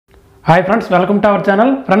Hi friends, welcome to our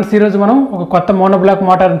channel. Friends, ఈరోజు మనం ఒక కొత్త మోనోబ్లాక్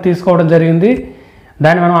మోటార్ని తీసుకోవడం జరిగింది.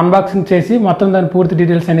 దాన్ని మనం అన్బాక్సింగ్ చేసి మొత్తం దాని పూర్తి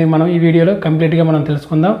డీటెయిల్స్ అనేవి మనం ఈ వీడియోలో కంప్లీట్గా మనం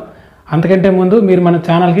తెలుసుకుందాం. అంతకంటే ముందు మీరు మన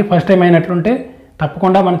ఛానల్కి ఫస్ట్ టైం అయినట్లుంటే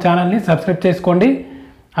తప్పకుండా మన ఛానల్ని సబ్స్క్రైబ్ చేసుకోండి.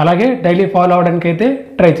 అలాగే డైలీ ఫాలో అవడానికి అయితే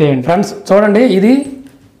ట్రై చేయండి. ఫ్రెండ్స్ చూడండి, ఇది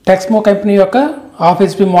టెక్స్మో కంపెనీ యొక్క హాఫ్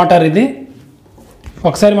HP మోటార్. ఇది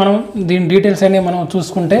ఒకసారి మనం దీని డీటెయిల్స్ అనేవి మనం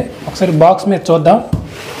చూసుకుంటే ఒకసారి బాక్స్ మీద చూద్దాం.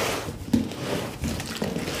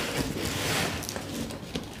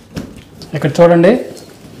 ఇక్కడ చూడండి,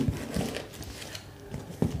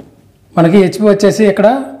 మనకి HP వచ్చేసి ఇక్కడ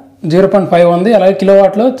 0.5 ఉంది. అలాగే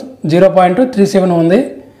కిలోవాట్లో 0.37 ఉంది.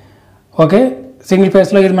 ఓకే, సింగిల్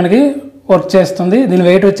ఫేస్లో ఇది మనకి వర్క్ చేస్తుంది. దీని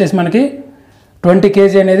వెయిట్ వచ్చేసి మనకి 20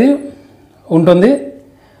 kg అనేది ఉంటుంది.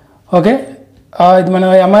 ఓకే, ఇది మన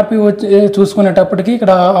MRP వచ్చి చూసుకునేటప్పటికి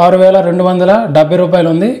ఇక్కడ 6,270 రూపాయలు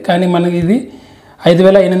ఉంది. కానీ మనకి ఇది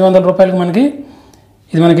 5,800 రూపాయలకి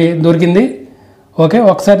మనకి దొరికింది. ఓకే,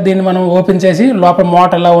 ఒకసారి దీన్ని మనం ఓపెన్ చేసి లోపల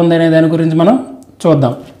మోటార్ ఎలా ఉంది అనే దాని గురించి మనం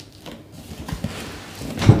చూద్దాం.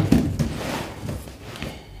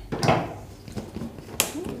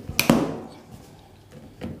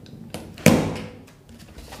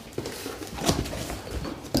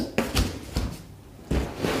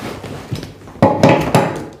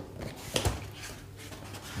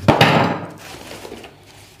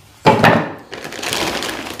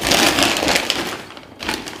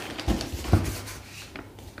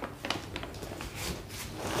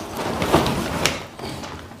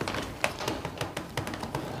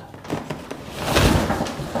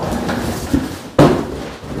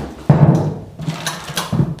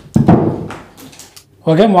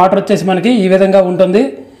 ఓకే, మోటార్ వచ్చేసి మనకి ఈ విధంగా ఉంటుంది.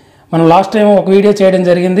 మనం లాస్ట్ టైం ఒక వీడియో చేయడం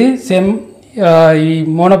జరిగింది సేమ్ ఈ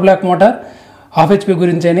మోనోబ్లాక్ మోటార్ హాఫ్ HP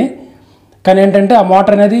గురించి అని. కానీ ఏంటంటే ఆ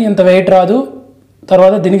మోటార్ అనేది ఇంత వెయిట్ రాదు.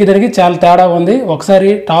 తర్వాత దీనికి చాలా తేడా ఉంది. ఒకసారి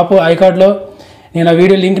టాప్ ఐకార్డ్లో నేను ఆ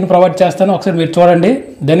వీడియో లింక్ని ప్రొవైడ్ చేస్తాను, ఒకసారి మీరు చూడండి.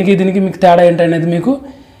 దీనికి మీకు తేడా ఏంటనేది మీకు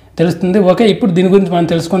తెలుస్తుంది. ఓకే, ఇప్పుడు దీని గురించి మనం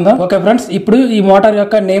తెలుసుకుందాం. ఓకే ఫ్రెండ్స్, ఇప్పుడు ఈ మోటార్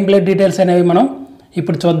యొక్క నేమ్ ప్లేట్ డీటెయిల్స్ అనేవి మనం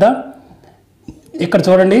ఇప్పుడు చూద్దాం. ఇక్కడ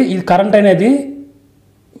చూడండి, ఇది కరెంట్ అనేది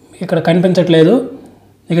ఇక్కడ కనిపించట్లేదు.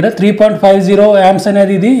 ఇక్కడ 3.50 amps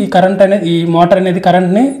అనేది ఈ మోటార్ అనేది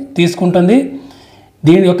కరెంట్ని తీసుకుంటుంది.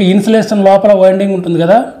 దీని యొక్క ఇన్సులేషన్ లోపల వైండింగ్ ఉంటుంది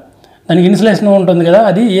కదా, దానికి ఇన్సులేషన్ ఉంటుంది కదా,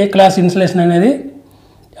 అది ఏ క్లాస్ ఇన్సులేషన్ అనేది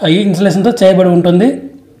ఈ ఇన్సులేషన్తో చేయబడి ఉంటుంది.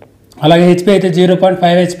 అలాగే HP అయితే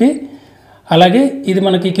 0.5 HP. అలాగే ఇది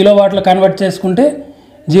మనకి కిలోవాట్లో కన్వర్ట్ చేసుకుంటే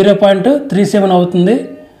 0.37 అవుతుంది.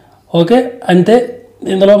 ఓకే, అంతే.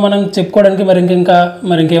 ఇందులో మనం చెప్పుకోవడానికి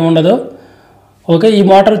మరి ఇంకేముండదు. ఓకే, ఈ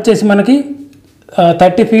మోటార్ వచ్చేసి మనకి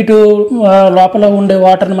 30 feet లోపల ఉండే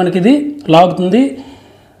వాటర్ని మనకి ఇది లాగుతుంది.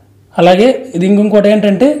 అలాగే ఇది ఇంకోటి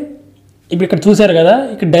ఏంటంటే, ఇప్పుడు ఇక్కడ చూసారు కదా,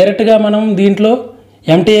 ఇక్కడ డైరెక్ట్గా మనం దీంట్లో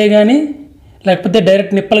MTA కానీ లేకపోతే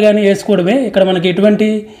డైరెక్ట్ నిప్పలు కానీ వేసుకోవడమే. ఇక్కడ మనకి ఎటువంటి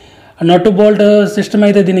నట్టు బోల్ట్ సిస్టమ్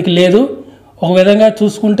అయితే దీనికి లేదు. ఒక విధంగా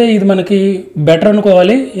చూసుకుంటే ఇది మనకి బెటర్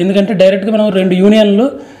అనుకోవాలి. ఎందుకంటే డైరెక్ట్గా మనం 2 యూనియన్లు,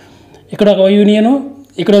 ఇక్కడ ఒక యూనియను,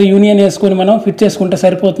 ఇక్కడ ఒక యూనియన్ వేసుకొని మనం ఫిట్ చేసుకుంటే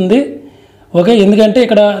సరిపోతుంది. ఓకే, ఎందుకంటే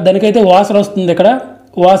ఇక్కడ దానికైతే వాసర్ వస్తుంది. ఇక్కడ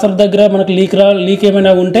వాసర్ దగ్గర మనకి లీక్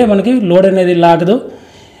ఏమైనా ఉంటే మనకి లోడ్ అనేది లాగదు.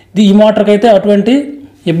 ఈ మోటార్కి అయితే అటువంటి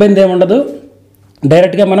ఇబ్బంది ఏమి ఉండదు.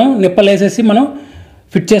 డైరెక్ట్గా మనం నిప్పలు వేసేసి మనం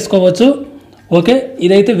ఫిట్ చేసుకోవచ్చు. ఓకే,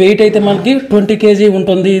 ఇదైతే వెయిట్ అయితే మనకి 20 kg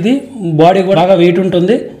ఉంటుంది. ఇది బాడీ కూడా బాగా వెయిట్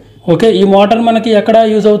ఉంటుంది. ఓకే, ఈ మోటార్ మనకి ఎక్కడ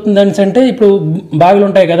యూజ్ అవుతుంది అంటే, ఇప్పుడు బావిలు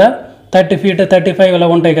ఉంటాయి కదా, 30 feet 35 ఇలా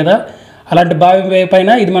ఉంటాయి కదా, అలాంటి బావి పైన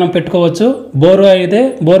ఇది మనం పెట్టుకోవచ్చు.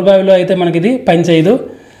 బోర్ బావిలో అయితే మనకి ఇది పని చేయదు.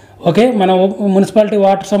 ఓకే, మనం మున్సిపాలిటీ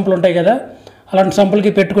వాటర్ సంపులు ఉంటాయి కదా, అలాంటి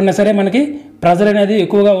సంపులకి పెట్టుకున్నా సరే మనకి ప్రెజర్ అనేది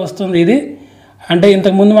ఎక్కువగా వస్తుంది. ఇది అంటే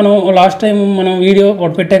ఇంతకుముందు మనం లాస్ట్ టైం మనం వీడియో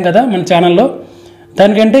ఒకటి పెట్టాం కదా మన ఛానల్లో,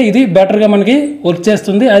 దానికంటే ఇది బెటర్గా మనకి వర్క్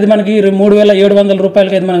చేస్తుంది. అది మనకి 3,700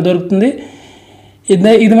 రూపాయలకి అయితే మనకు దొరుకుతుంది.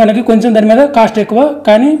 ఇది మనకి కొంచెం దాని మీద కాస్ట్ ఎక్కువ,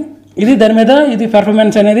 కానీ దాని మీద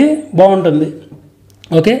పెర్ఫార్మెన్స్ అనేది బాగుంటుంది.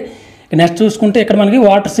 ఓకే, నెక్స్ట్ చూసుకుంటే ఇక్కడ మనకి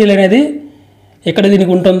వాటర్ సీల్ అనేది ఇక్కడ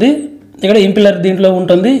దీనికి ఉంటుంది. ఇక్కడ ఇంపిల్లర్ దీంట్లో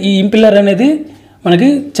ఉంటుంది. ఈ ఇంపిల్లర్ అనేది మనకి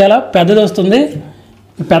చాలా పెద్దది వస్తుంది.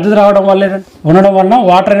 పెద్దది రావడం వలన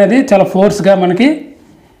వాటర్ అనేది చాలా ఫోర్స్గా మనకి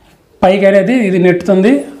పైకి అనేది ఇది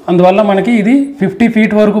నెట్టుతుంది. అందువల్ల మనకి ఇది 50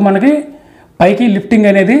 feet వరకు మనకి పైకి లిఫ్టింగ్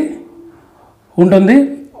అనేది ఉంటుంది.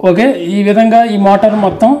 ఓకే, ఈ విధంగా ఈ మోటార్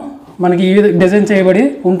మొత్తం మనకి ఈ డిజైన్ చేయబడి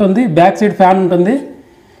ఉంటుంది. బ్యాక్ సైడ్ ఫ్యాన్ ఉంటుంది.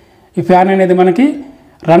 ఈ ఫ్యాన్ అనేది మనకి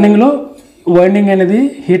రన్నింగ్లో వైండింగ్ అనేది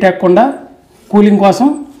హీట్ ఎక్కకుండా కూలింగ్ కోసం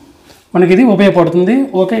మనకి ఇది ఉపయోగపడుతుంది.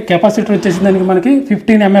 ఓకే, కెపాసిటర్ వచ్చేసి దానికి మనకి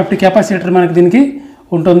 15 MFT కెపాసిటర్ మనకి దీనికి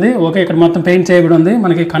ఉంటుంది. ఓకే, ఇక్కడ మొత్తం పెయింట్ చేయబడి ఉంది,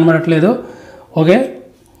 మనకి కనబడట్లేదు. ఓకే,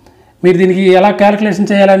 మీరు దీనికి ఎలా క్యాలిక్యులేషన్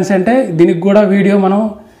చేయాలని అంటే దీనికి కూడా వీడియో మనం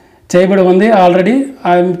చేయబడి ఉంది ఆల్రెడీ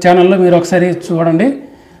ఆ ఛానల్లో మీరు ఒకసారి చూడండి.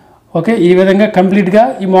 ఓకే, ఈ విధంగా కంప్లీట్గా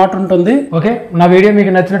ఈ మోటార్ ఉంటుంది. ఓకే, నా వీడియో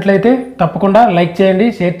మీకు నచ్చినట్లయితే తప్పకుండా లైక్ చేయండి,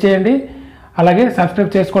 షేర్ చేయండి, అలాగే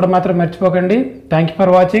సబ్స్క్రైబ్ చేసుకోవడం మాత్రం మర్చిపోకండి. Thank you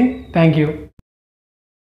for watching. Thank you.